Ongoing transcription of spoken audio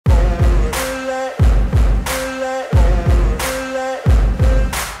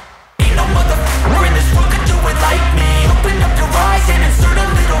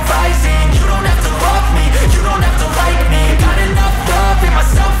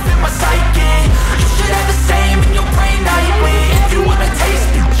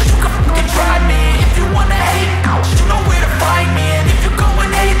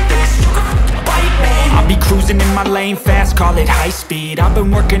playing fast, call it high speed. I've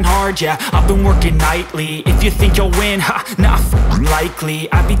been working hard, yeah, I've been working nightly. If you think you'll win, ha, nah,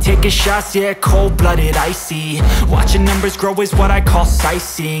 likely. I be taking shots, yeah, cold-blooded, icy. Watching numbers grow is what I call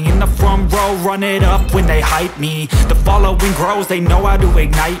sightseeing. In the front row, run it up when they hype me. The following grows, they know how to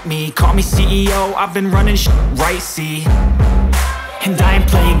ignite me. Call me CEO, I've been running right, see. And I ain't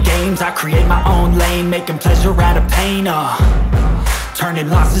playing games, I create my own lane, making pleasure out of pain, turning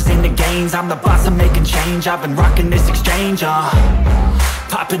losses into gains. I'm the boss, I'm making change. I've been rocking this exchange,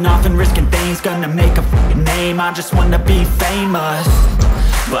 popping off and risking things. Gonna make a f***ing name. I just wanna be famous,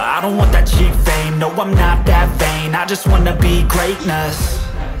 but I don't want that cheap fame. No, I'm not that vain. I just wanna be greatness.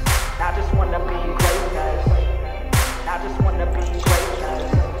 I just wanna be greatness. I just wanna be greatness.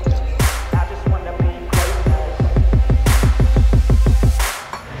 I just wanna be greatness.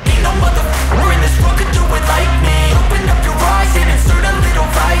 Ain't no motherfucker in this world could do it like me. Open up your eyes and insert a little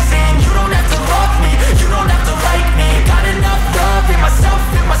rising. You don't have to love me, you don't have to like me. Got enough love in myself,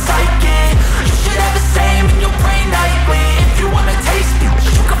 in my psyche. You should have the same in your brain nightly. If you wanna taste me,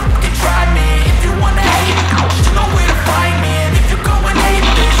 you can fucking try me. If you wanna hate me, you know where to find me. And if you're going hate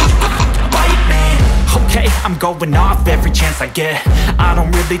this, you can fucking bite me. Okay, I'm going off every chance I get. I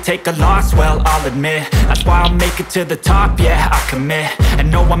don't really take a loss, well, I'll admit. That's why I'll make it to the top, yeah, I commit.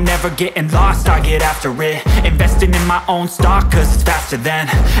 And no, I'm never getting lost, I get after it. Investing in my own stock, cause it's faster than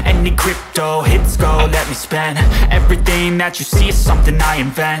any crypto hits go, let me spend. Everything that you see is something I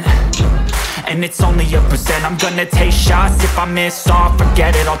invent, and it's only a percent. I'm gonna take shots, if I miss all,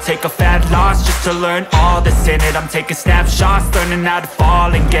 forget it. I'll take a fat loss just to learn all that's in it. I'm taking snapshots, learning how to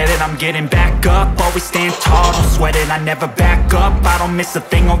fall and get it. I'm getting back up, always stand tall, don't sweat it. I never back up, I don't miss a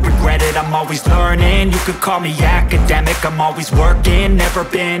thing or regret it. I'm always learning, you could call me academic. I'm always working, never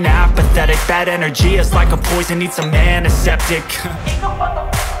been apathetic. Bad energy is like a poison, needs some antiseptic. Ain't no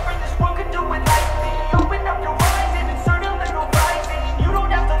motherfucker in this world could do it like me. Open up your eyes and insert a little rising. You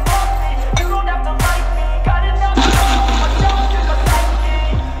don't have to love me, you don't have to like me. Got enough love for myself in my psyche.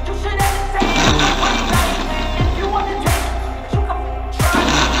 You should have the same in my nightly. If you wanna take me, you can try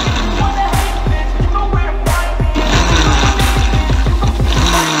me. If you wanna hate this, you know where to find me.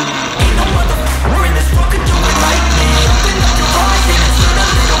 Ain't no motherfucker in this world could do it like me. Open up your eyes and insert a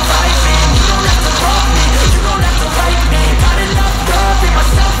little rising. You don't have to love me, you don't have to like me. Got enough love in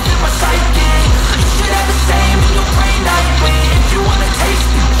myself, in my psyche. You should have the same in your brain nightly. If you wanna taste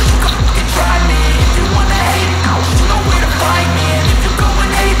me, you can fucking try me. If you wanna hate it, you know where to find me. And if you go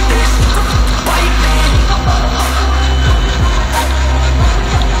and hate this, you can fucking bite me.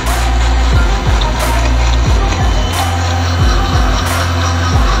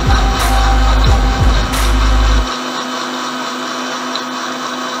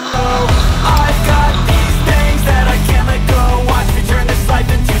 I've got these things that I can't let go. Watch me turn this life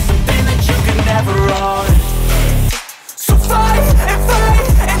into something that you can never own. So fight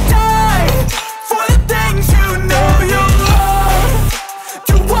and die for the things you know you love.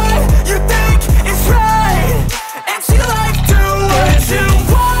 Do what you think is right, and see life do what you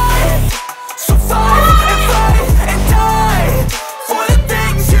want. So fight and die for the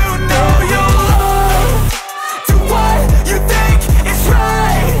things you know you love. Do what you think is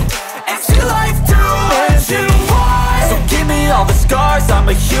right, and see life do what you want. So give me all the scars, I'm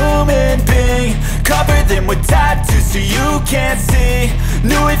a human being. Cover them with tattoos so you can't see.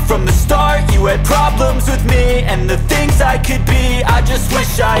 Knew it from the start, you had problems with me and the things I could be, I just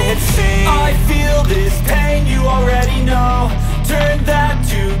wish I had seen. I feel this pain, you already know. Turn that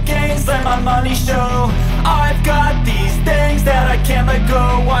to gains, let my money show. I've got these things that I can't let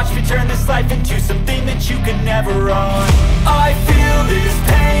go. Watch me turn this life into something that you can never own. I feel this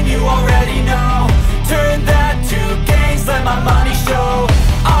pain, you already know. Turn that to gains, let my money show.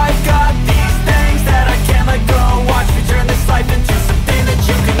 I've got these things that I can't let go. Watch me turn this life into something